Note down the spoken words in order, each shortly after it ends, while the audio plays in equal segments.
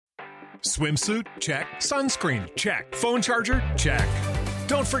Swimsuit? Check. Sunscreen? Check. Phone charger? Check.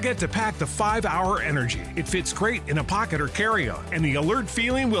 Don't forget to pack the 5-Hour Energy. It fits great in a pocket or carry-on, and the alert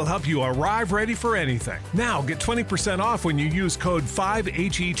feeling will help you arrive ready for anything. Now get 20% off when you use code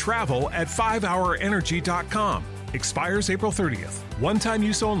 5HETRAVEL at 5hourenergy.com. Expires April 30th. One-time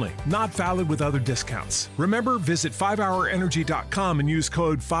use only. Not valid with other discounts. Remember, visit 5hourenergy.com and use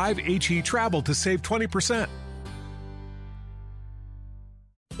code 5HETRAVEL to save 20%.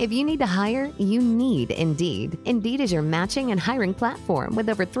 If you need to hire, you need Indeed. Indeed is your matching and hiring platform with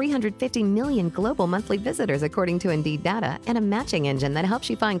over 350 million global monthly visitors according to Indeed data and a matching engine that helps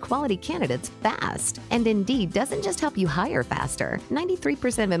you find quality candidates fast. And Indeed doesn't just help you hire faster.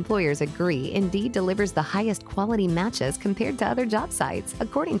 93% of employers agree Indeed delivers the highest quality matches compared to other job sites,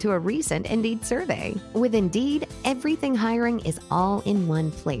 according to a recent Indeed survey. With Indeed, everything hiring is all in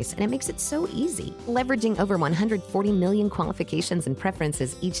one place, and it makes it so easy. Leveraging over 140 million qualifications and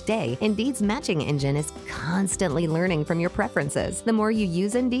preferences each day, Indeed's matching engine is constantly learning from your preferences. The more you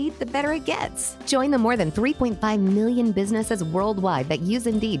use Indeed, the better it gets. Join the more than 3.5 million businesses worldwide that use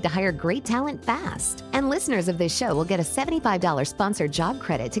Indeed to hire great talent fast. And listeners of this show will get a $75 sponsored job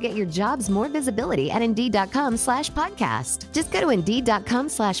credit to get your jobs more visibility at Indeed.com/podcast. Just go to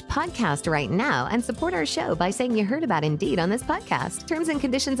Indeed.com/podcast right now and support our show by saying you heard about Indeed on this podcast. Terms and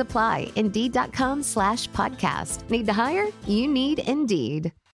conditions apply. Indeed.com/podcast. Need to hire? You need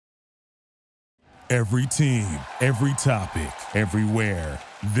Indeed. Every team, every topic, everywhere.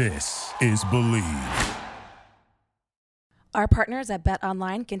 This is Believe. Our partners at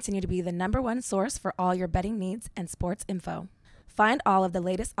BetOnline continue to be the #1 source for all your betting needs and sports info. Find all of the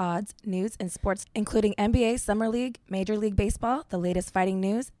latest odds, news, and sports, including NBA Summer League, Major League Baseball, the latest fighting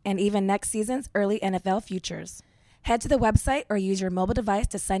news, and even next season's early NFL futures. Head to the website or use your mobile device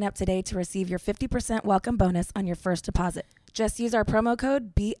to sign up today to receive your 50% welcome bonus on your first deposit. Just use our promo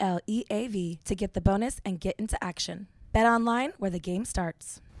code BLEAV to get the bonus and get into action. Bet online, where the game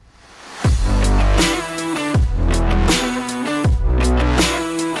starts.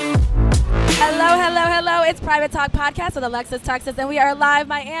 Hello, hello, hello. It's Private Talk Podcast with Alexis Texas, and we are live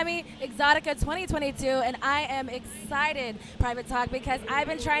Miami Exotica 2022, and I am excited, Private Talk, because I've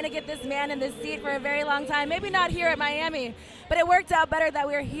been trying to get this man in this seat for a very long time. Maybe not here at Miami, but it worked out better that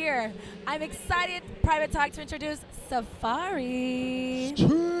we're here. I'm excited, Private Talk, to introduce Safari.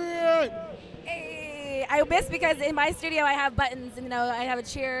 Hey, I miss because in my studio I have buttons, and I have a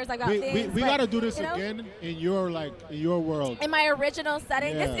cheers, I got things. We got to do this again in your world. In my original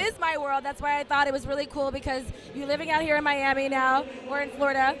setting. Yeah. This is my world. That's why I thought it was really cool, because you're living out here in Miami now. We're in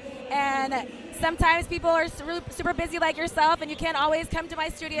Florida, and sometimes people are super busy like yourself, and you can't always come to my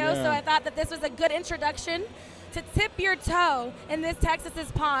studio. Yeah. So I thought that this was a good introduction to tip your toe in this Texas's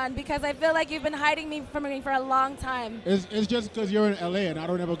pond, because I feel like you've been hiding from me for a long time. It's just because you're in LA and I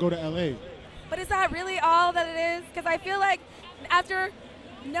don't ever go to LA. But is that really all that it is? Because I feel like after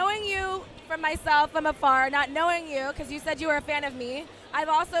knowing you from myself from afar, not knowing you because you said you were a fan of me, I've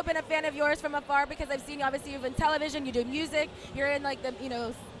also been a fan of yours from afar because I've seen you. Obviously, you've been television, you do music, you're in like the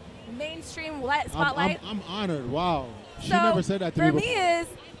mainstream spotlight. I'm honored. Wow. She So, never said that to me For before. me is,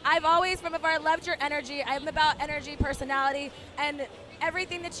 I've always from afar loved your energy. I'm about energy, personality, and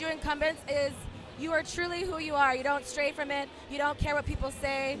everything that you encompass is you are truly who you are. You don't stray from it. You don't care what people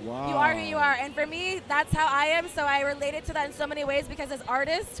say. Wow. You are who you are. And for me, that's how I am. So I related to that in so many ways, because as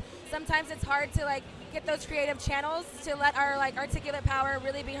artists, sometimes it's hard to get those creative channels to let our articulate power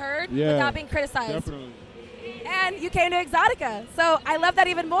really be heard without being criticized. Definitely. And you came to Exotica. So I love that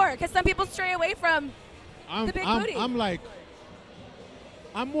even more, because some people stray away from the big booty.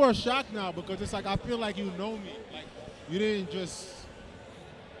 I'm more shocked now, because it's like I feel like you know me. Like you didn't just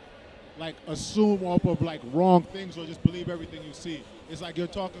assume off of wrong things or just believe everything you see. It's like you're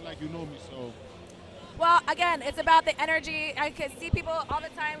talking like you know me. So Well, again, it's about the energy. I can see people all the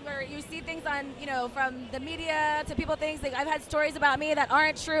time where you see things on, from the media to people things. I've had stories about me that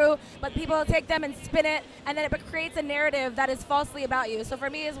aren't true, but people take them and spin it, and then it creates a narrative that is falsely about you. So for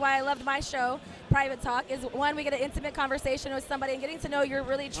me is why I loved my show, Private Talk, is one, we get an intimate conversation with somebody and getting to know your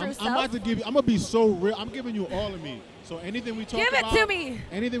really true self. I'm about to give you, I'm going to be so real. I'm giving you all of me. So anything we talk about. Give it to me.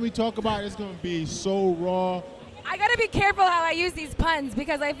 Anything we talk about is going to be so raw. I got to be careful how I use these puns,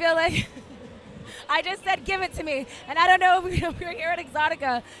 because I feel like I just said give it to me. And I don't know if we're here at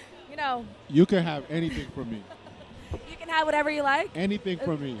Exotica, You can have anything from me. You can have whatever you like? Anything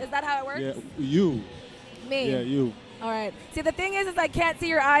from me. Is that how it works? Yeah, you. Me? Yeah, you. All right. See, the thing is I can't see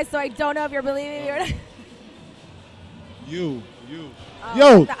your eyes, so I don't know if you're believing me or not. You. Oh,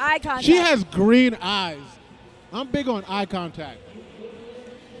 Yo, the eye contact. she has green eyes. I'm big on eye contact.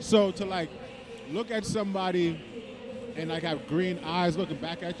 So to look at somebody and have green eyes looking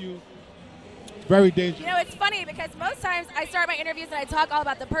back at you, very dangerous. You know, it's funny because most times I start my interviews and I talk all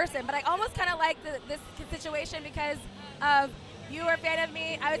about the person, but I almost kind of like this situation because of you were a fan of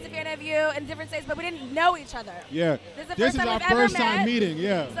me, I was a fan of you in different states, but we didn't know each other. Yeah. This is our we've ever first time met. meeting,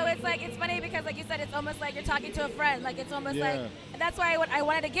 yeah. So it's like, it's funny because like you said, it's almost like you're talking to a friend. Like it's almost Yeah. like, and that's why I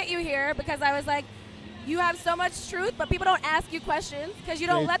wanted to get you here because I was like, you have so much truth, but people don't ask you questions because you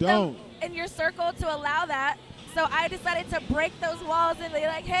don't They let don't. them in your circle to allow that. So I decided to break those walls and be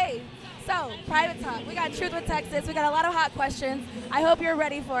like, hey, so private talk. We got Truth with Texas. We got a lot of hot questions. I hope you're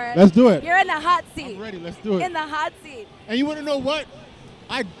ready for it. Let's do it. You're in the hot seat. I'm ready. Let's do it. In the hot seat. And you want to know what?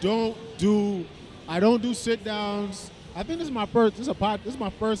 I don't do sit downs. I think this is my first. This is my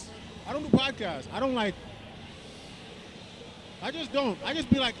first. I don't do podcasts. I don't like. I just don't. I just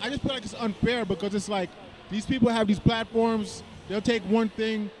feel like it's unfair because it's like these people have these platforms. They'll take one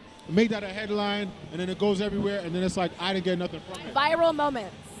thing, make that a headline, and then it goes everywhere, and then it's like I didn't get nothing from it. Viral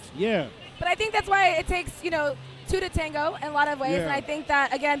moments. Yeah. But I think that's why it takes, two to tango in a lot of ways. Yeah. And I think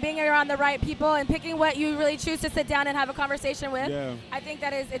that, again, being around the right people and picking what you really choose to sit down and have a conversation with, Yeah. I think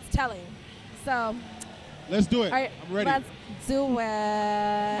it's telling. So, Let's do it. all right, I'm ready. let's do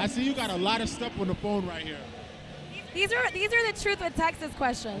it. I see you got a lot of stuff on the phone right here. These are the Truth with Texas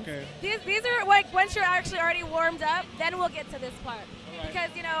questions. Okay. These are like once you're actually already warmed up, then we'll get to this part. All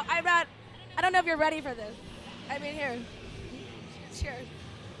right. Because I don't know if you're ready for this. I mean, here, cheers.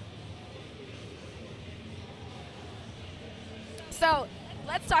 So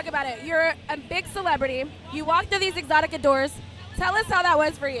let's talk about it. You're a big celebrity. You walked through these Exotica doors. Tell us how that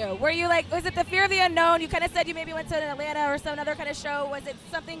was for you. Were you like, was it the fear of the unknown? You kind of said you maybe went to an Atlanta or some other kind of show. Was it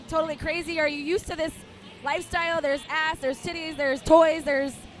something totally crazy? Are you used to this lifestyle? There's ass, there's titties, there's toys,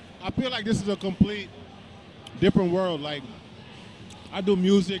 there's... I feel like this is a complete different world. Like, I do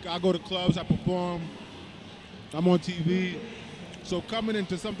music, I go to clubs, I perform, I'm on TV. So coming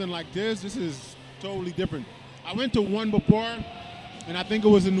into something like this is totally different. I went to one before, and I think it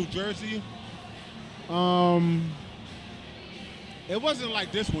was in New Jersey. It wasn't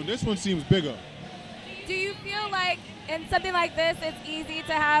like this one. This one seems bigger. Do you feel like in something like this, it's easy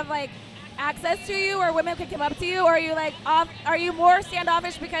to have like access to you, or women can come up to you, or are you like are you more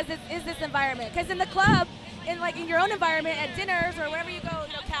standoffish because it is this environment? Because in the club, in your own environment at dinners or wherever you go,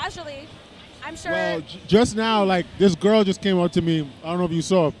 casually, I'm sure. Well, just now, like, this girl just came up to me. I don't know if you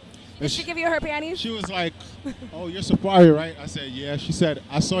saw. Did she give you her panties? She was like, "Oh, you're Safari, right?" I said, "Yeah." She said,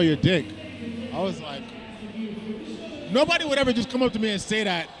 "I saw your dick." I was like, nobody would ever just come up to me and say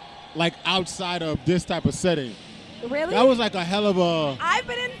that, like, outside of this type of setting. Really? That was like a hell of a... I've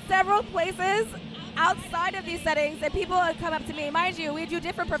been in several places outside of these settings, and people have come up to me. Mind you, we do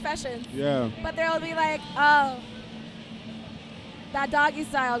different professions. Yeah. But they'll be like, "Oh, that doggy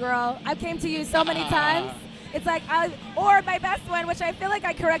style, girl. I came to you so many times." It's like, or my best one, which I feel like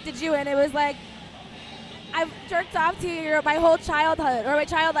I corrected you in, it was like, "I've jerked off to you my whole childhood," or my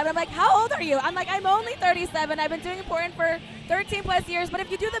childhood. I'm like, "How old are you?" I'm like, "I'm only 37. I've been doing porn for 13 plus years." But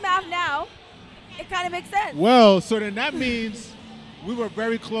if you do the math now, it kind of makes sense. Well, so then that means we were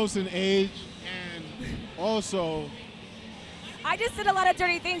very close in age, and also... I just did a lot of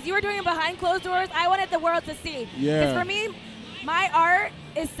dirty things. You were doing it behind closed doors. I wanted the world to see. Yeah. Because for me, my art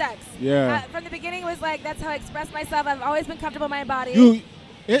is sex. Yeah. From the beginning, it was like, that's how I express myself. I've always been comfortable in my body.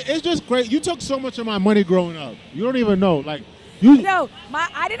 It's just great. You took so much of my money growing up. You don't even know. Like, you... No,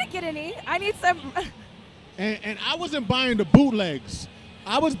 I didn't get any. I need some... And I wasn't buying the bootlegs.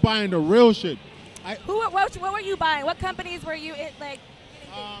 I was buying the real shit. What were you buying? What companies were you in, like...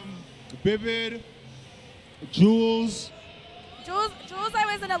 Vivid, Jules. Jules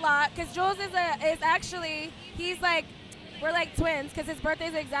I was in a lot, because Jules is actually, he's like, we're like twins, because his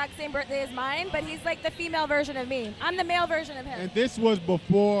birthday's the exact same birthday as mine, but he's like the female version of me. I'm the male version of him. And this was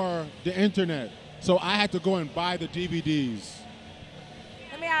before the internet, so I had to go and buy the DVDs.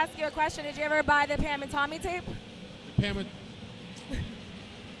 Let me ask you a question. Did you ever buy the Pam and Tommy tape?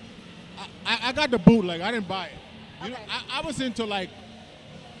 I got the bootleg. I didn't buy it. You know, Okay. I was into like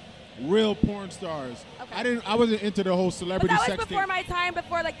real porn stars. Okay. I wasn't into the whole But celebrity that was sex before thing. my time,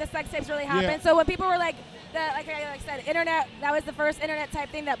 before like the sex tapes really happened. Yeah. So when people were like I said, internet, that was the first internet type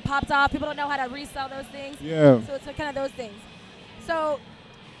thing that popped off. People don't know how to resell those things. Yeah. So it's kind of those things. So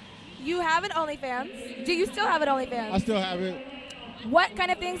you have an OnlyFans. Do you still have an OnlyFans? I still have it. What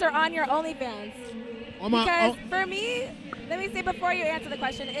kind of things are on your OnlyFans? On my, Because for me, let me say before you answer the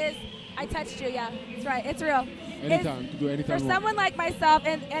question, is I touched you, yeah. That's right. It's real. Anytime. You can do it anytime For you want. someone like myself,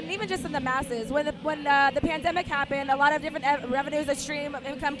 and even just in the masses, when the pandemic happened, a lot of different revenues, a stream of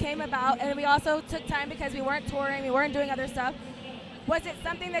income came about, and we also took time because we weren't touring, we weren't doing other stuff. Was it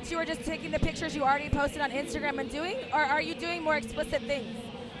something that you were just taking the pictures you already posted on Instagram and doing, or are you doing more explicit things?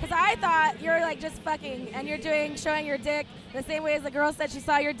 Because I thought you're like just fucking and you're showing your dick the same way as the girl said she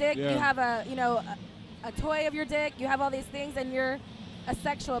saw your dick. Yeah. You have a toy of your dick. You have all these things, and you're a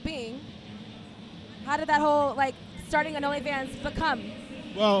sexual being. How did that whole like starting an OnlyFans become?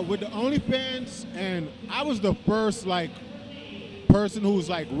 Well, with the OnlyFans, and I was the first like person who's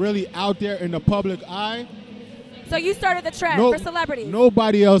like really out there in the public eye. So you started the trend for celebrities.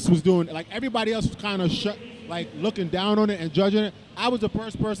 Nobody else was doing it. Like everybody else was kind of like looking down on it and judging it. I was the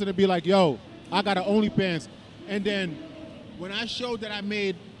first person to be like, yo, I got an OnlyFans. And then when I showed that I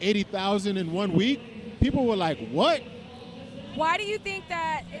made $80,000 in 1 week, people were like, what? Why do you think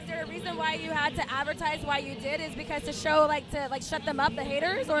that? Is there a reason why you had to advertise why you did? Is because to show to shut them up, the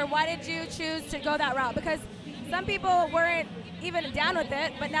haters? Or why did you choose to go that route? Because some people weren't even down with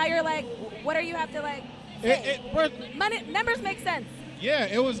it, but now you're like, what do you have to like say? Money, numbers make sense. Yeah,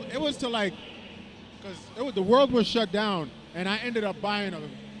 it was to like, because the world was shut down, and I ended up buying a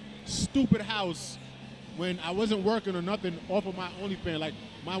stupid house when I wasn't working or nothing off of my OnlyFans. Like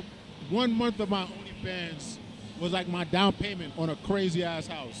my 1 month of my OnlyFans was like my down payment on a crazy ass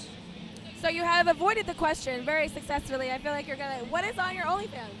house. So you have avoided the question very successfully. I feel like you're gonna. What is on your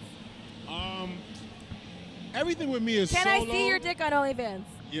OnlyFans? Everything with me is Can solo. I see your dick on OnlyFans?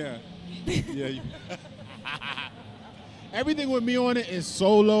 Yeah. Yeah. Everything with me on it is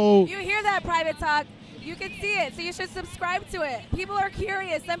solo. You hear that, Private Talk? You can see it, so you should subscribe to it. People are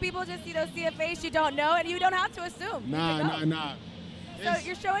curious. Some people just see a face you don't know, and you don't have to assume. Nah. So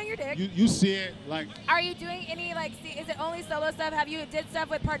you're showing your dick. You see it like. Are you doing any is it only solo stuff? Have you did stuff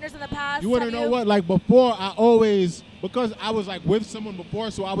with partners in the past? You want to know what? Like before, because I was like with someone before,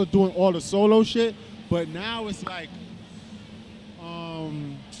 so I was doing all the solo shit. But now it's like,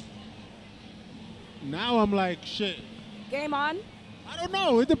 now I'm like shit. Game on. I don't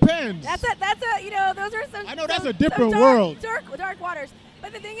know. It depends. That's a those are some. I know that's some, a different some world. Dark waters.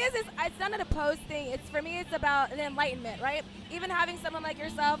 But the thing is it's not an opposed thing. For me, it's about an enlightenment, right? Even having someone like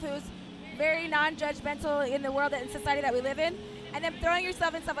yourself who's very non-judgmental in the world and society that we live in, and then throwing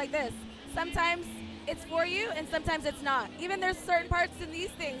yourself in stuff like this. Sometimes it's for you, and sometimes it's not. Even there's certain parts in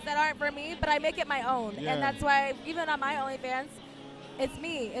these things that aren't for me, but I make it my own, Yeah. and that's why even on my OnlyFans, it's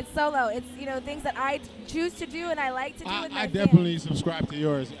me. It's solo. It's things that I choose to do and I like to do with my I fans. definitely subscribe to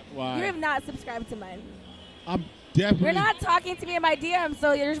yours. Why? You have not subscribed to mine. I'm definitely. You're not talking to me in my DM,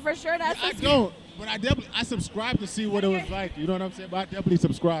 so you're for sure not I subscribed. don't. But I subscribe to see what it was like. You know what I'm saying? But I definitely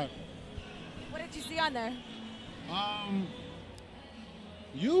subscribe. What did you see on there?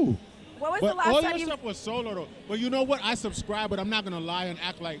 You. What was But the last all time your you? stuff was solo though. But you know what? I subscribe, but I'm not gonna lie and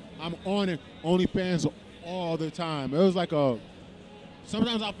act like I'm on it OnlyFans all the time. It was like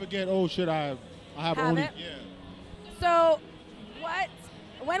sometimes I forget. Oh shit, I have only. it? Yeah. So,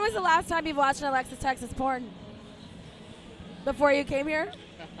 when was the last time you've watched an Alexis Texas porn? Before you came here?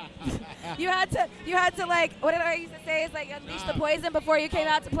 you had to like, what did I used to say? Is like unleash the poison before you came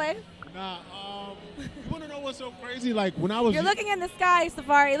out to play? Nah. You wanna know what's so crazy? Like when I was. You're looking in the sky,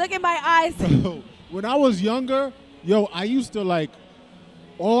 Safari. Look in my eyes. When I was younger, I used to like,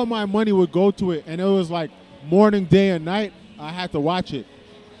 all my money would go to it, and it was like morning, day, and night. I had to watch it.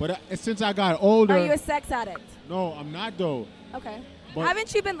 But since I got older. Are you a sex addict? No, I'm not though. Okay. But-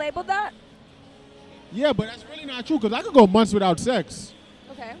 Haven't you been labeled that? Yeah, but that's really not true because I could go months without sex.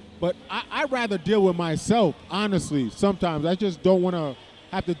 Okay. But I'd rather deal with myself, honestly, sometimes. I just don't want to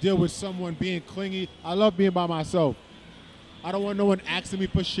have to deal with someone being clingy. I love being by myself. I don't want no one asking me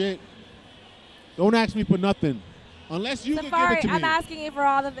for shit. Don't ask me for nothing. Unless you can give Safari, it to me. I'm asking you for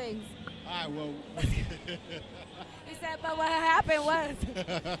all the things. All right, well. He said, but what happened was.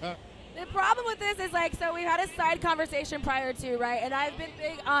 The problem with this is so we had a side conversation prior to, right? And I've been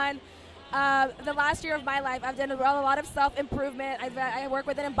big on the last year of my life. I've done a lot of self-improvement. I work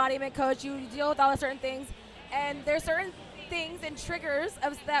with an embodiment coach. You deal with all the certain things. And there's certain things and triggers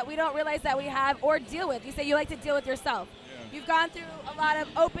that we don't realize that we have or deal with. You say you like to deal with yourself. Yeah. You've gone through a lot of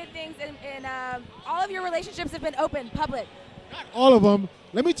open things, and all of your relationships have been open, public. Not all of them.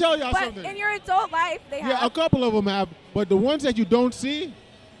 Let me tell y'all something. But in your adult life, they have. Yeah, a couple of them have. But the ones that you don't see,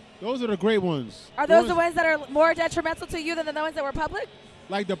 those are the great ones. Are those the ones that are more detrimental to you than the ones that were public?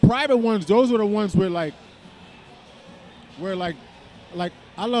 Like the private ones, those are the ones where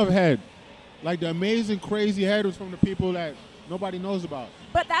I love head. Like the amazing, crazy head was from the people that nobody knows about.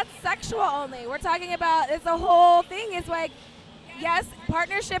 But that's sexual only. We're talking about, it's a whole thing. It's like, yes,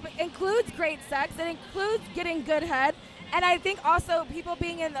 partnership includes great sex. It includes getting good head. And I think also people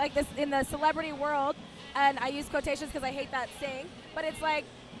being in this in the celebrity world, and I use quotations because I hate that saying, but it's like,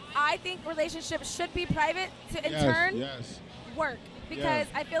 I think relationships should be private to in turn work. because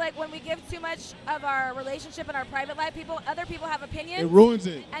I feel like when we give too much of our relationship and our private life, other people have opinions. It ruins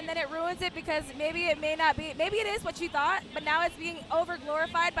it. And then it ruins it because maybe it may not be. Maybe it is what you thought, but now it's being over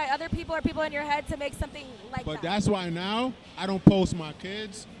glorified by other people or people in your head to make something like that. But that's why now I don't post my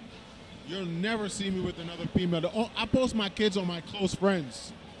kids. You'll never see me with another female. I post my kids on my close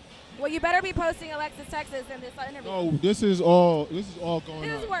friends. Well, you better be posting Alexis Texas in this interview. No, this is all going on.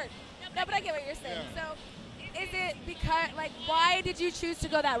 This is work. No, but I get what you're saying. Yeah. So, is it because, like, why did you choose to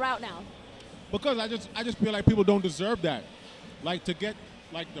go that route now? Because I just feel like people don't deserve that. Like, to get,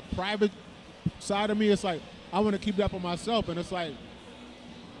 like, the private side of me, it's like, I want to keep that for myself. And it's like,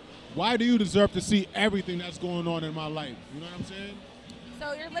 why do you deserve to see everything that's going on in my life? You know what I'm saying?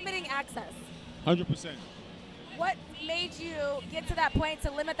 So you're limiting access. 100%. What made you get to that point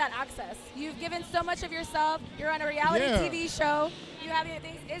to limit that access? You've given so much of yourself. You're on a reality TV show. You have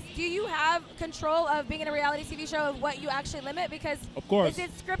things. Do you have control of being in a reality TV show of what you actually limit? Because of course, is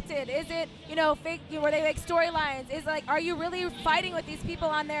it scripted? Is it fake? Where they make storylines? Is like, are you really fighting with these people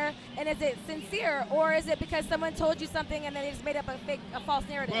on there? And is it sincere, or is it because someone told you something and then they just made up a false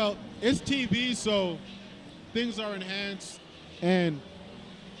narrative? Well, it's TV, so things are enhanced and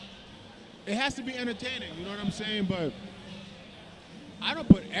it has to be entertaining, you know what I'm saying? But I don't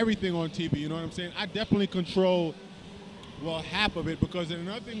put everything on TV, you know what I'm saying? I definitely control, half of it, because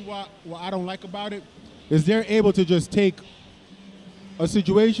another thing what I don't like about it is they're able to just take a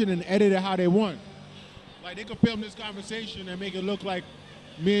situation and edit it how they want. Like, they could film this conversation and make it look like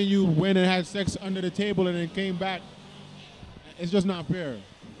me and you went and had sex under the table and then came back. It's just not fair.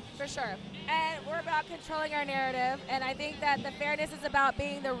 For sure. And we're about controlling our narrative, and I think that the fairness is about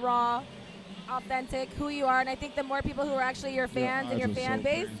being the raw, authentic, who you are, and I think the more people who are actually your fans and your fan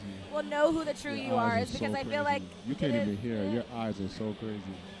base will know who the true you are. Is because I feel like you can't even hear. Your eyes are so crazy.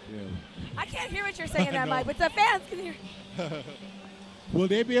 Yeah. I can't hear what you're saying in that mic, but the fans can hear. Will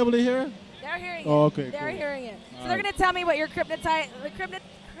they be able to hear? They're hearing it. Oh, okay. They're cool. hearing it. So All they're right. gonna tell me what your kryptonite. I can't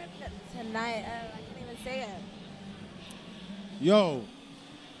even say it. Yo,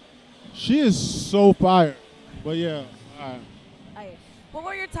 she is so fire. But yeah, all right. What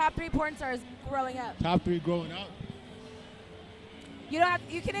were your top 3 porn stars growing up? Top 3 growing up. You don't have.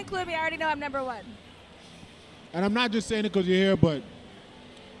 You can include me. I already know I'm number 1. And I'm not just saying it because you're here, but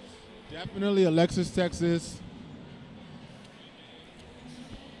definitely Alexis Texas,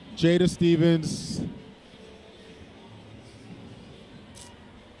 Jada Stevens,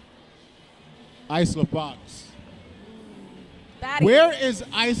 Isla Fox. Baddie. Where is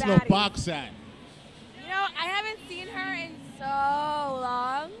Isla Baddie. Fox at? I haven't seen her in so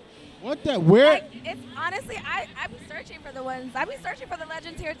long. What the? Where? It's honestly, I'm searching for the ones. I've been searching for the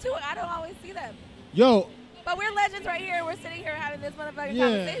legends here too. I don't always see them. Yo. But we're legends right here. We're sitting here having this motherfucking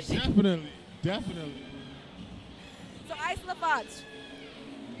Yeah, conversation. definitely. So Isla Fox,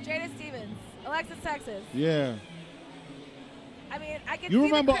 Jada Stevens, Alexis Texas. Yeah. I mean, I can. You see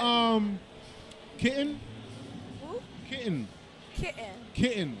remember the Kitten? Who? Kitten. Kitten.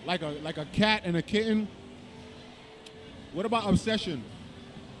 Kitten, like a cat and a kitten. What about Obsession?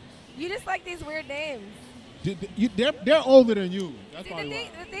 You just like these weird names. They're older than you. That's See, probably the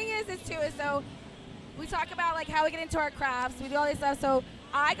why. thing is too is so we talk about like how we get into our crafts. We do all this stuff. So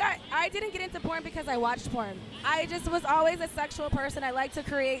I didn't get into porn because I watched porn. I just was always a sexual person. I like to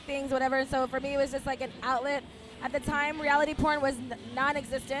create things, whatever. And so for me, it was just like an outlet. At the time, reality porn was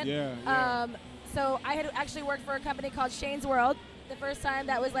non-existent. Yeah. So I had actually worked for a company called Shane's World. The first time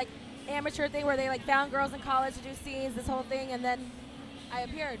that was like amateur thing where they like found girls in college to do scenes, this whole thing, and then I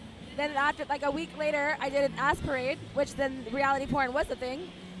appeared. Then after like a week later, I did an ass parade, which then reality porn was the thing.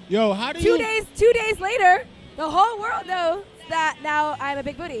 Yo, how do Two you? Two days later, the whole world knows that now I'm a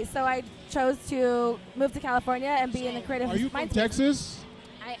big booty. So I chose to move to California and be in the creative. Are you from mind space. Texas?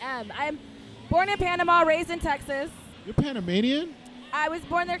 I am. I'm born in Panama, raised in Texas. You're Panamanian? I was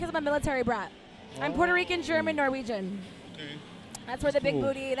born there because I'm a military brat. I'm Puerto Rican, German, Norwegian. Okay. That's where the big cool.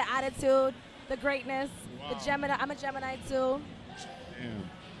 booty, the attitude, the greatness, Wow. the Gemini. I'm a Gemini too. Damn.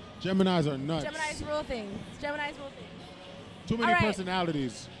 Geminis are nuts. Geminis rule things. Geminis rule things. Too many All right.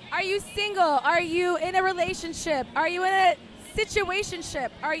 personalities. Are you single? Are you in a relationship? Are you in a situationship?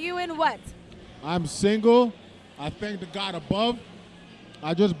 Are you in what? I'm single. I thank the God above.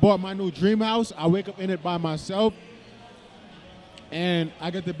 I just bought my new dream house. I wake up in it by myself. And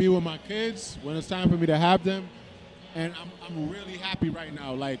I get to be with my kids when it's time for me to have them. And I'm really happy right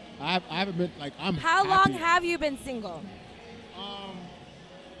now. Like, I haven't been, like, I'm How happy. long have you been single?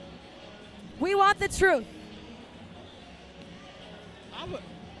 We want the truth. All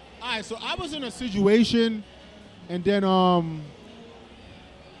right, so I was in a situation, and then, I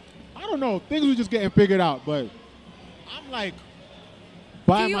don't know, things were just getting figured out. But I'm like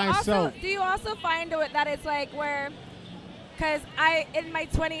by myself. Do you also find that it's like where, because I, in my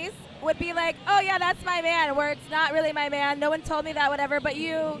 20s, would be like, oh yeah, that's my man, where it's not really my man. No one told me that, whatever, but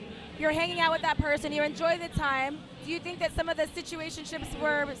you're hanging out with that person. You enjoy the time. Do you think that some of the situationships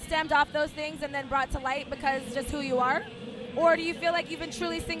were stemmed off those things and then brought to light because just who you are? Or do you feel like you've been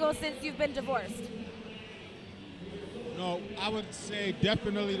truly single since you've been divorced? No, I would say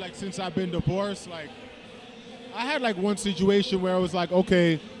definitely, like, since I've been divorced, like, I had, like, one situation where I was like,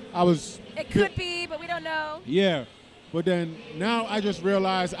 okay, It could be, but we don't know. Yeah. But then now I just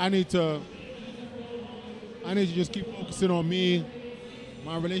realized I need to just keep focusing on me,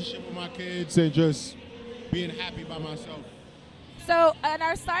 my relationship with my kids, and just being happy by myself. So in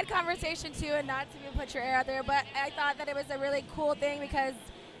our side conversation too, and not to put your air out there, but I thought that it was a really cool thing because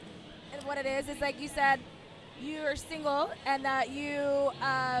what it is like you said, you're single and that you,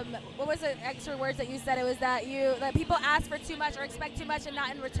 what was the extra words that you said? It was that people ask for too much or expect too much and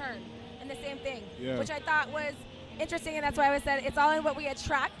not in return, and the same thing, which I thought was interesting, and that's why I said it's all in what we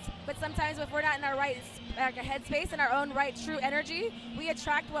attract. But sometimes if we're not in our right headspace, in our own right true energy, we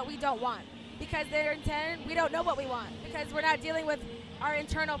attract what we don't want because we don't know what we want because we're not dealing with our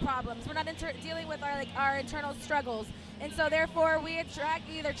internal problems. We're not dealing with our internal struggles, and so therefore we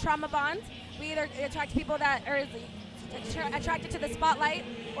either trauma bonds, we either attract people that are attracted to the spotlight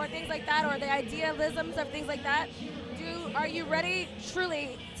or things like that, or the idealisms of things like that. Are you ready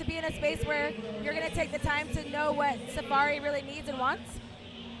truly to be in a space where you're going to take the time to know what Safari really needs and wants?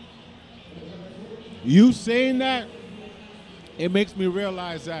 You saying that, it makes me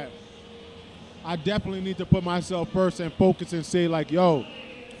realize that I definitely need to put myself first and focus and say, like, yo,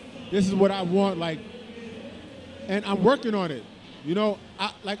 this is what I want, like, and I'm working on it. You know,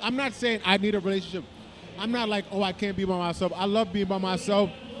 I'm not saying I need a relationship. I'm not like, oh, I can't be by myself. I love being by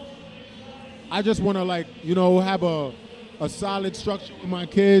myself. I just want to, like, you know, have a solid structure with my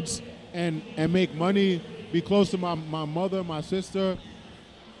kids and make money, be close to my mother, my sister,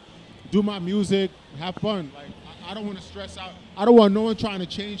 do my music, have fun. Like, I don't want to stress out. I don't want no one trying to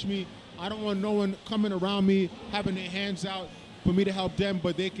change me. I don't want no one coming around me, having their hands out for me to help them,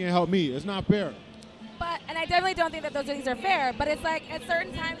 but they can't help me. It's not fair. And I definitely don't think that those things are fair, but it's like at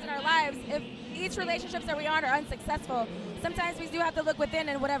certain times in our lives, if each relationships that we are unsuccessful, sometimes we do have to look within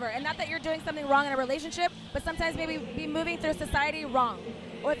and whatever. And not that you're doing something wrong in a relationship, but sometimes maybe be moving through society wrong.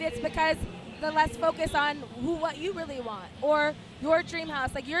 Or if it's because the less focus on what you really want or your dream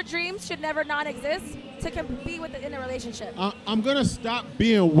house. Like, your dreams should never not exist to be in a relationship. I'm going to stop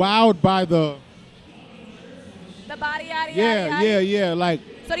being wowed by the body, yada, yada, yeah, yada. yeah. Like,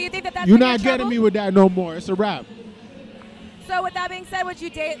 so do you think that's you're not getting me with that no more. It's a wrap. So with that being said, would you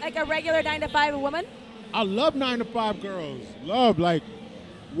date like a regular 9-to-5 woman? I love 9-to-5 girls. Love, like,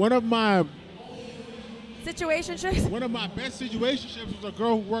 one of my situationships. One of my best situationships was a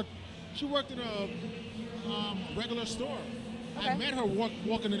girl who worked in a regular store. Okay. I met her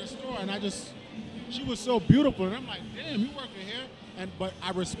walking in the store, and she was so beautiful, and I'm like, damn, you working here? But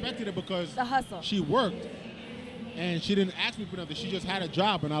I respected it because the hustle. She worked, and she didn't ask me for nothing. She just had a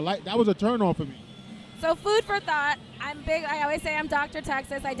job, and that was a turn on for me. So food for thought. I'm big. I always say I'm Dr.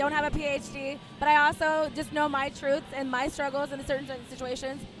 Texas. I don't have a PhD, but I also just know my truths and my struggles in certain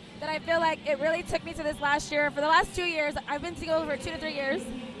situations that I feel like it really took me to this last year. For the last 2 years, I've been single for 2 to 3 years,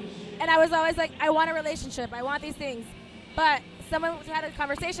 and I was always like, I want a relationship. I want these things. But someone had a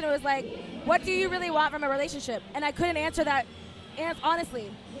conversation. It was like, what do you really want from a relationship? And I couldn't answer that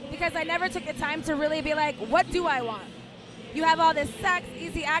honestly because I never took the time to really be like, what do I want? You have all this sex,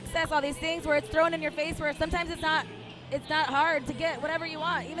 easy access, all these things where it's thrown in your face where sometimes it's not hard to get whatever you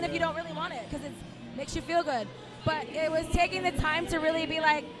want, even if you don't really want it because it makes you feel good. But it was taking the time to really be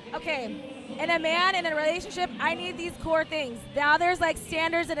like, okay, in a relationship, I need these core things. Now there's like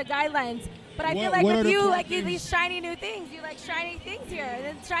standards and guidelines. But I feel like with you, like these shiny new things, you like shiny things here.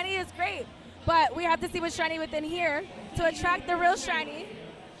 And shiny is great. But we have to see what's shiny within here to attract the real shiny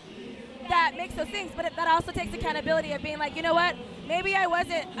that makes those things. But that also takes accountability of being like, you know what? Maybe I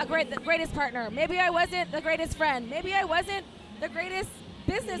wasn't the greatest partner. Maybe I wasn't the greatest friend. Maybe I wasn't the greatest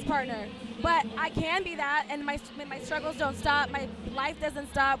business partner. But I can be that, and my struggles don't stop. My life doesn't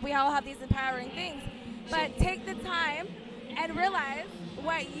stop. We all have these empowering things. But take the time and realize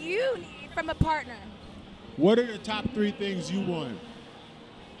what you need from a partner. What are the top 3 things you want?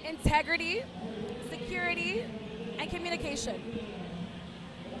 Integrity, security, and communication.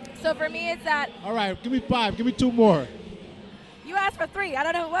 So for me, it's that. All right, give me 5. Give me 2 more. You asked for 3. I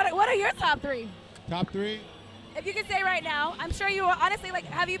don't know. What are your top 3? Top 3? If you could say right now, I'm sure you honestly, like,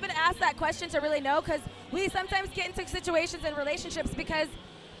 have you been asked that question to really know? Because we sometimes get into situations and relationships because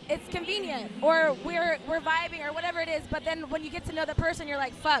it's convenient, or we're vibing, or whatever it is. But then when you get to know the person, you're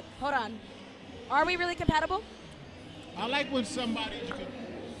like, fuck, hold on, are we really compatible? I like when somebody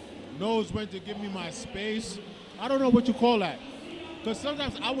knows when to give me my space. I don't know what you call that. Because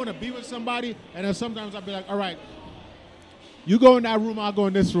sometimes I want to be with somebody, and then sometimes I'll be like, all right, you go in that room, I'll go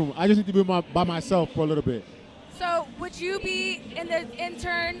in this room. I just need to be by myself for a little bit. So would you be, in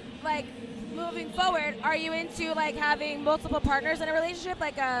turn, like, moving forward, are you into, like, having multiple partners in a relationship,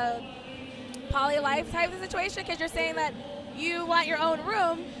 like a poly life type of situation? Because you're saying that you want your own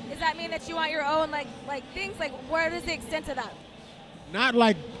room. Does that mean that you want your own, like things? Like, where is the extent of that? Not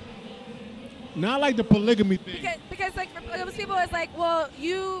like the polygamy thing. Because like for most people, it's like, well,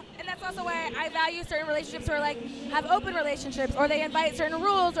 and that's also why I value certain relationships where like have open relationships, or they invite certain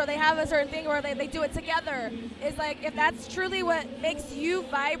rules, or they have a certain thing, or they do it together. Is like, if that's truly what makes you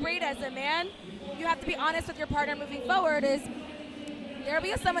vibrate as a man, you have to be honest with your partner moving forward. Is there'll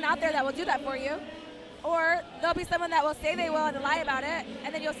be someone out there that will do that for you, or there'll be someone that will say they will and lie about it,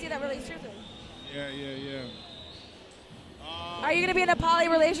 and then you'll see that really is true. Yeah. Are you gonna be in a poly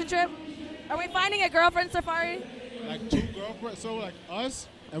relationship? Are we finding a girlfriend safari? Like 2 girlfriends, so like us,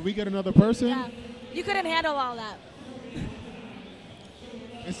 and we get another person? Yeah. You couldn't handle all that.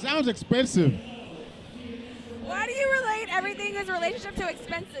 It sounds expensive. Why do you relate everything as a relationship to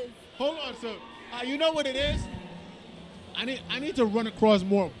expenses? Hold on, so you know what it is? I need to run across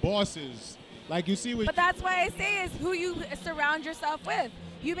more bosses. Like you see, but that's why I say is who you surround yourself with.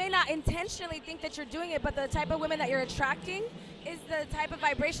 You may not intentionally think that you're doing it, but the type of women that you're attracting is the type of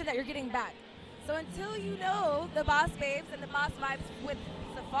vibration that you're getting back. So until you know the boss babes and the boss vibes with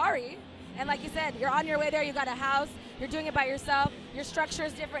Safari, and like you said, you're on your way there, you got a house, you're doing it by yourself, your structure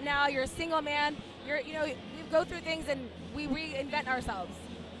is different now, you're a single man, we go through things and we reinvent ourselves.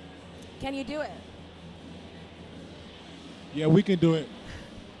 Can you do it? Yeah, we can do it.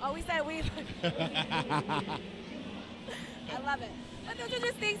 Oh, we said we. I love it. But those are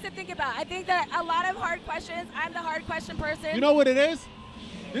just things to think about. I think that a lot of hard questions, I'm the hard question person. You know what it is?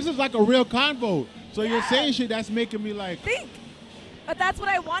 This is like a real convo. So you're saying shit that's making me like... think. But that's what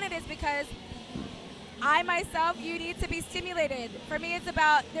I wanted, is because I myself, you need to be stimulated. For me, it's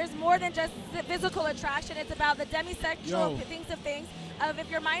about, there's more than just the physical attraction. It's about the demisexual things. Of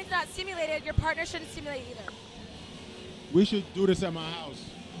if your mind's not stimulated, your partner shouldn't stimulate either. We should do this at my house.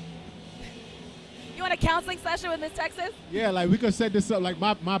 You want a counseling session with Miss Texas? Yeah, like we could set this up. Like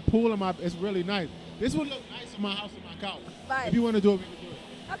my pool and it's really nice. This would look nice in my house and my couch. Right. If you want to do it, we can do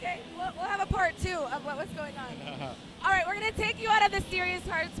it. Okay, we'll have a part 2 of what's going on. All right, we're going to take you out of the serious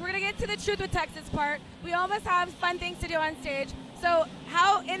parts. We're going to get to the Truth with Texas part. We almost have fun things to do on stage. So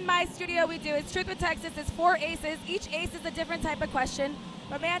how in my studio we do is Truth with Texas is 4 aces. Each ace is a different type of question.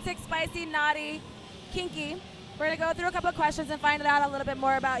 Romantic, spicy, naughty, kinky. We're going to go through a couple of questions and find out a little bit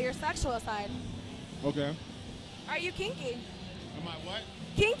more about your sexual side. Okay. Are you kinky? Am I what?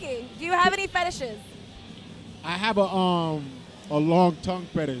 Kinky. Do you have any fetishes? I have a long tongue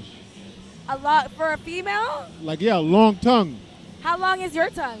fetish. A lot for a female? Like, yeah, a long tongue. How long is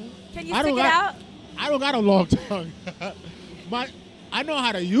your tongue? Can you stick it out? I don't got a long tongue. I know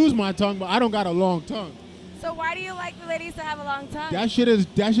how to use my tongue, but I don't got a long tongue. So why do you like the ladies to have a long tongue? That shit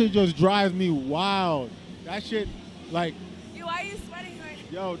just drives me wild. That shit, like... Why are you sweating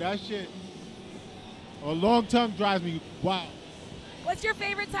right now? Yo, that shit... A long tongue drives me wild. What's your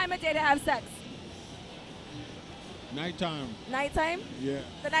favorite time of day to have sex? Nighttime. Nighttime? Yeah.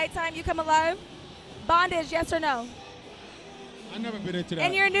 The nighttime you come alive? Bondage, yes or no? I've never been into that.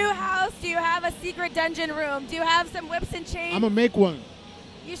 In your new house, do you have a secret dungeon room? Do you have some whips and chains? I'm going to make one.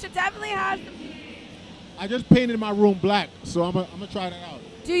 You should definitely have... I just painted my room black, so I'm going to try that out.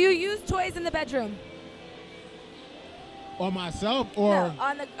 Do you use toys in the bedroom? On myself or no,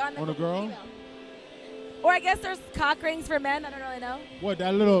 on the girl? Female. Or I guess there's cock rings for men. I don't really know. What,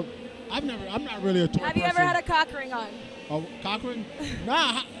 that little... I'm not really a toy person. Have you ever had a cock ring on? A cock ring?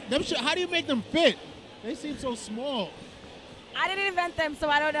 Nah, how do you make them fit? They seem so small. I didn't invent them, so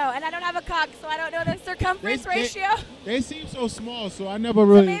I don't know. And I don't have a cock, so I don't know the circumference ratio. They seem so small, so I never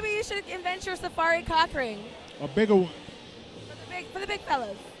really... So maybe you should invent your safari cock ring. A bigger one. For the big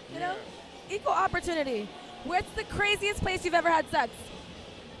fellas, you know? Equal opportunity. What's the craziest place you've ever had sex?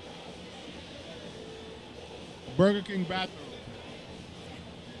 Burger King bathroom.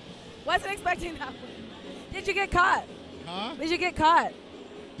 Wasn't expecting that one. Did you get caught? Huh? Did you get caught?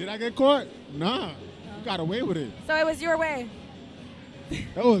 Did I get caught? Nah. You got away with it. So it was your way.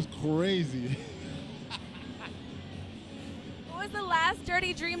 That was crazy. What was the last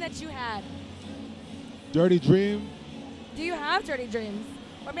dirty dream that you had? Dirty dream? Do you have dirty dreams?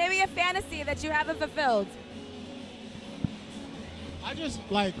 Or maybe a fantasy that you haven't fulfilled? I just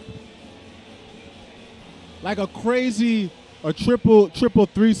like a crazy, a triple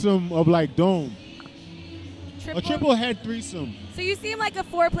threesome of like dome. A triple head threesome. So you seem like a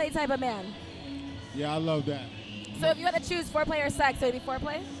foreplay type of man. Yeah, I love that. So if you had to choose foreplay or sex, would it be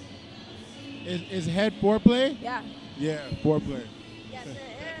foreplay? Is head foreplay? Yeah. Yeah, foreplay. Yes, it is.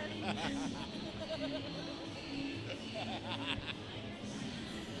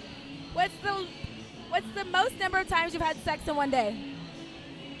 What's the most number of times you've had sex in one day?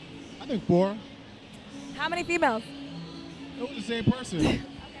 I think 4. How many females? It was the same person.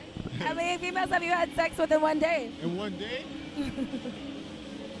 How many females have you had sex with in one day? In one day?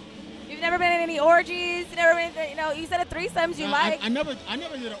 You've never been in any orgies. You've never been, you said a threesomes you like. I never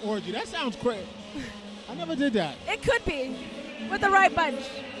did an orgy. That sounds crazy. I never did that. It could be, with the right bunch.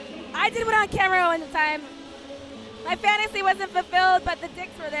 I did one on camera one time. My fantasy wasn't fulfilled, but the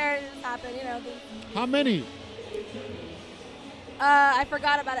dicks were there and it just happened, How many? I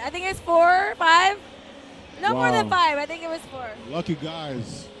forgot about it. I think it was 4 or 5. No more than Wow. 5. I think it was 4. Lucky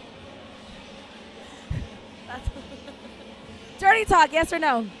guys. Dirty talk, yes or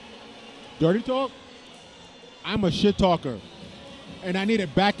no? Dirty talk? I'm a shit talker. And I need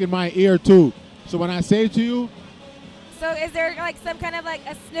it back in my ear too. So when I say it to you, So is there like some kind of like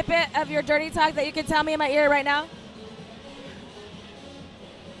a snippet of your dirty talk that you can tell me in my ear right now?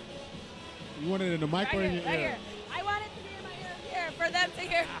 you want it in the mic or in your right ear? here. I want it to be in my ear here for them to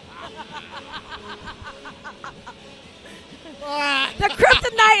hear. The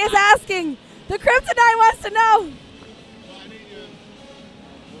kryptonite is asking. The kryptonite wants to know.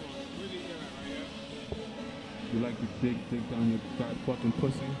 You like to dig down your fat fucking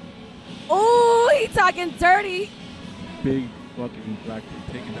pussy? Ooh, he talking dirty. Big fucking black dick.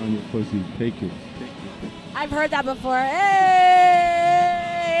 Take it down your pussy. Take it. I've heard that before.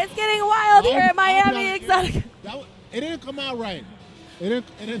 Hey, it's getting wild here at Miami Exotic. It didn't come out right. It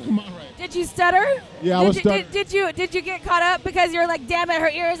didn't come out right. Did you stutter? Yeah, I was stuttering. Did you get caught up because you're like, damn it, her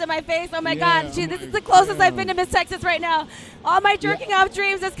ears in my face. Oh my Yeah, God, I'm this is like, the closest damn. I've been to Miss Texas right now. All my jerking off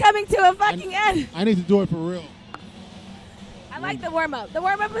dreams is coming to a fucking end. I need to do it for real. I like the warm up. The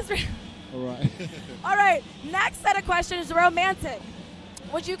warm up was. All right. All right, next set of questions, romantic.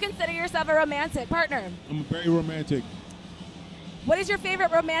 Would you consider yourself a romantic partner? I'm very romantic. What is your favorite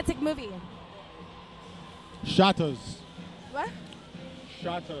romantic movie? Shatas. What?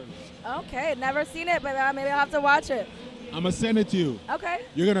 Shatas. Okay, never seen it, but maybe I'll have to watch it. I'm going to send it to you. Okay.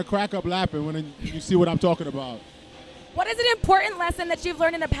 You're going to crack up laughing when you see what I'm talking about. What is an important lesson that you've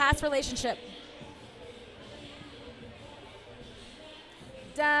learned in a past relationship?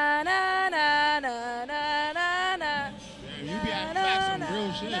 Da na na na na na na. Damn, you be acting like some real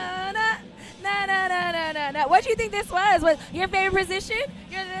shit. Na na na na na na na. What do you think this was? Was your favorite position?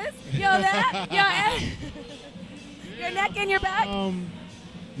 You're this? You're that? Your neck and your back?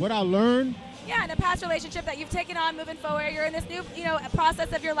 What I learned, Yeah, in a past relationship that you've taken on moving forward. You're in this new,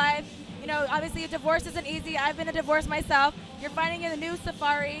 process of your life. Obviously, a divorce isn't easy. I've been a divorce myself. You're finding a new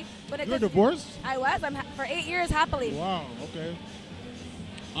safari. you're divorced? I was. I'm for 8 years happily. Wow, okay.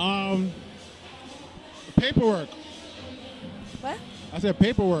 Paperwork. What? I said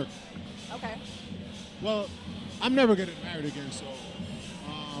paperwork. Okay. Well, I'm never getting married again, so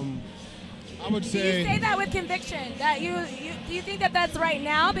I would Do say. you say that with conviction? That do you think that that's right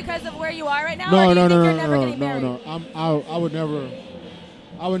now because of where you are right now? No, or do you no, think no, you're no, never no, getting married? no.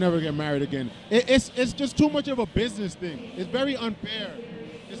 I would never get married again. It's just too much of a business thing. It's very unfair.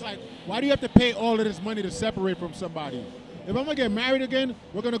 It's like, why do you have to pay all of this money to separate from somebody? If I'm gonna get married again,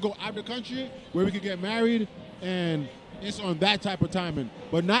 we're gonna go out of the country where we can get married, and it's on that type of timing,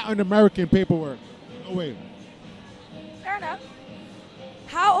 but not on American paperwork. No way. Fair enough.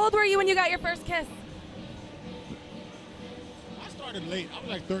 How old were you when you got your first kiss? I started late. I was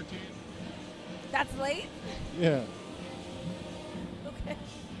like 13. That's late. Yeah. Okay.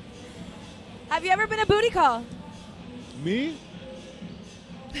 Have you ever been a booty call? Me?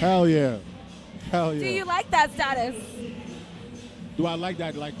 Hell yeah. Hell yeah. Do you like that status? Do I like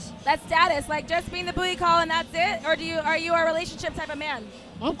that? That status, like just being the booty call and that's it? Or are you a relationship type of man?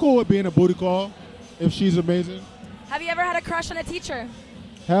 I'm cool with being a booty call if she's amazing. Have you ever had a crush on a teacher?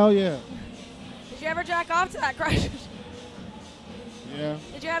 Hell yeah. Did you ever jack off to that crush? Yeah.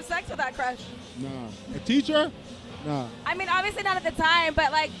 Did you have sex with that crush? Nah. A teacher? Nah. I mean, obviously not at the time,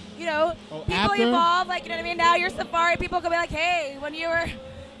 but like, people after? evolve, like, you know what I mean? Now you're Safari, people could be like, hey, when you were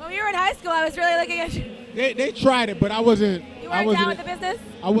in high school, I was really looking at you. They tried it, but I wasn't. You I weren't wasn't. down with the business?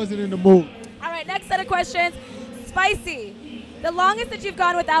 I wasn't in the mood. All right, next set of questions. Spicy. The longest that you've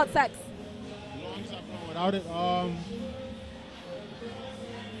gone without sex? As long as I've gone without it, I'd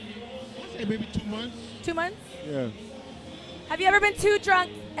say maybe 2 months. 2 months? Yeah. Have you ever been too drunk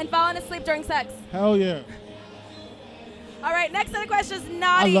and fallen asleep during sex? Hell yeah. All right, next set of questions, I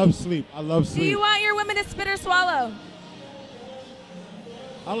naughty. love sleep. Do you want your women to spit or swallow?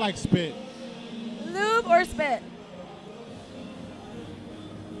 I like spit. Lube or spit?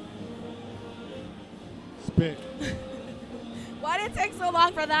 Spit. Why did it take so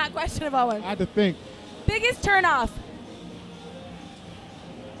long for that question of Owen? I had to think. Biggest turnoff?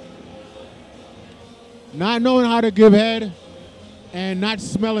 Not knowing how to give head and not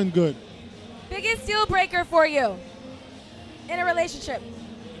smelling good. Biggest deal breaker for you in a relationship?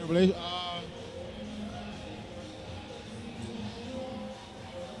 In a relation,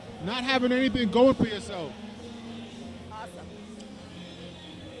 not having anything going for yourself. Awesome.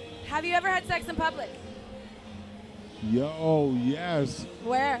 Have you ever had sex in public? Yo, yes.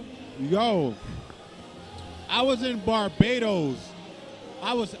 Where? Yo, I was in Barbados.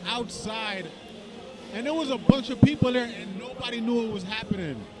 I was outside, and there was a bunch of people there, and nobody knew it was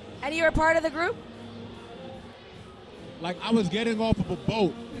happening. And you were part of the group? Like, I was getting off of a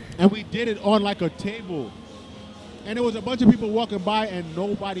boat, and we did it on like a table. And there was a bunch of people walking by, and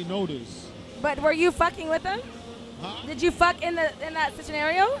nobody noticed. But were you fucking with them? Huh? Did you fuck in that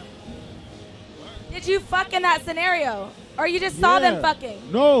scenario? Did you fuck in that scenario? Or you just saw them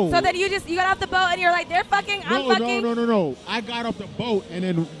fucking? No. So then you got off the boat and you're like, they're fucking, I'm fucking? No. I got off the boat, and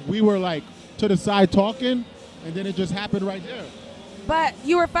then we were like to the side talking, and then it just happened right there. But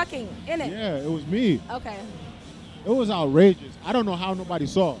you were fucking in it? Yeah, it was me. Okay. It was outrageous. I don't know how nobody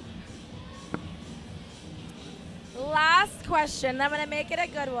saw it. Last question. I'm going to make it a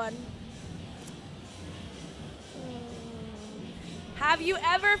good one. Have you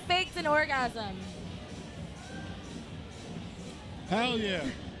ever faked an orgasm? Hell yeah.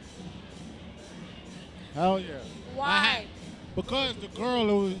 Hell yeah. Why? Because the girl,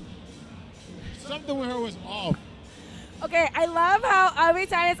 it was something with her was off. Okay, I love how every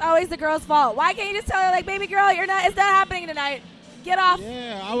time it's always the girl's fault. Why can't you just tell her, like, baby girl, it's not happening tonight. Get off.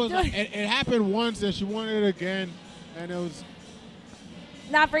 Yeah, I was like, it happened once and she wanted it again, and it was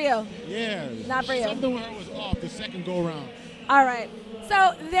not for you. Yeah. Not for you. Something with her was off the second go around. All right.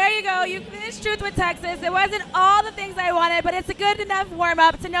 So there you go. You finished Truth with Texas. It wasn't all the things I wanted, but it's a good enough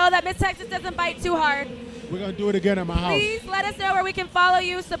warm-up to know that Miss Texas doesn't bite too hard. We're going to do it again at my house. Please let us know where we can follow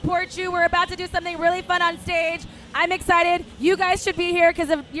you, support you. We're about to do something really fun on stage. I'm excited. You guys should be here because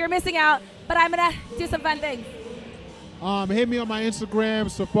you're missing out, but I'm going to do some fun things. Hit me on my Instagram,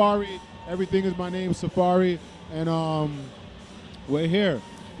 Safari. Everything is my name, Safari. And we're here.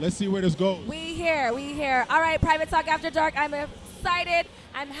 Let's see where this goes. We here. All right, Private Talk After Dark. I'm excited.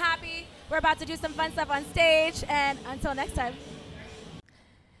 I'm happy. We're about to do some fun stuff on stage. And until next time.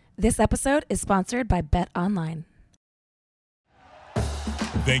 This episode is sponsored by Bet Online.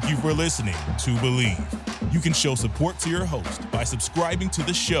 Thank you for listening to Believe. You can show support to your host by subscribing to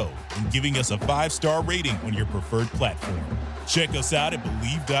the show and giving us a 5-star rating on your preferred platform. Check us out at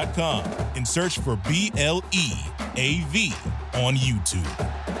Believe.com and search for BLEAV on YouTube.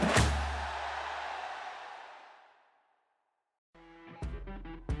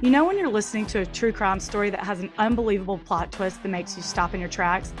 You know when you're listening to a true crime story that has an unbelievable plot twist that makes you stop in your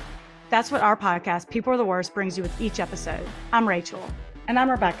tracks? That's what our podcast, People Are the Worst, brings you with each episode. I'm Rachel. And I'm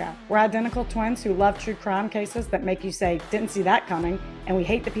Rebecca. We're identical twins who love true crime cases that make you say, didn't see that coming, and we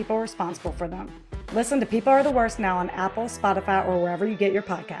hate the people responsible for them. Listen to People Are the Worst now on Apple, Spotify, or wherever you get your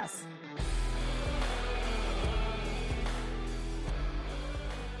podcasts.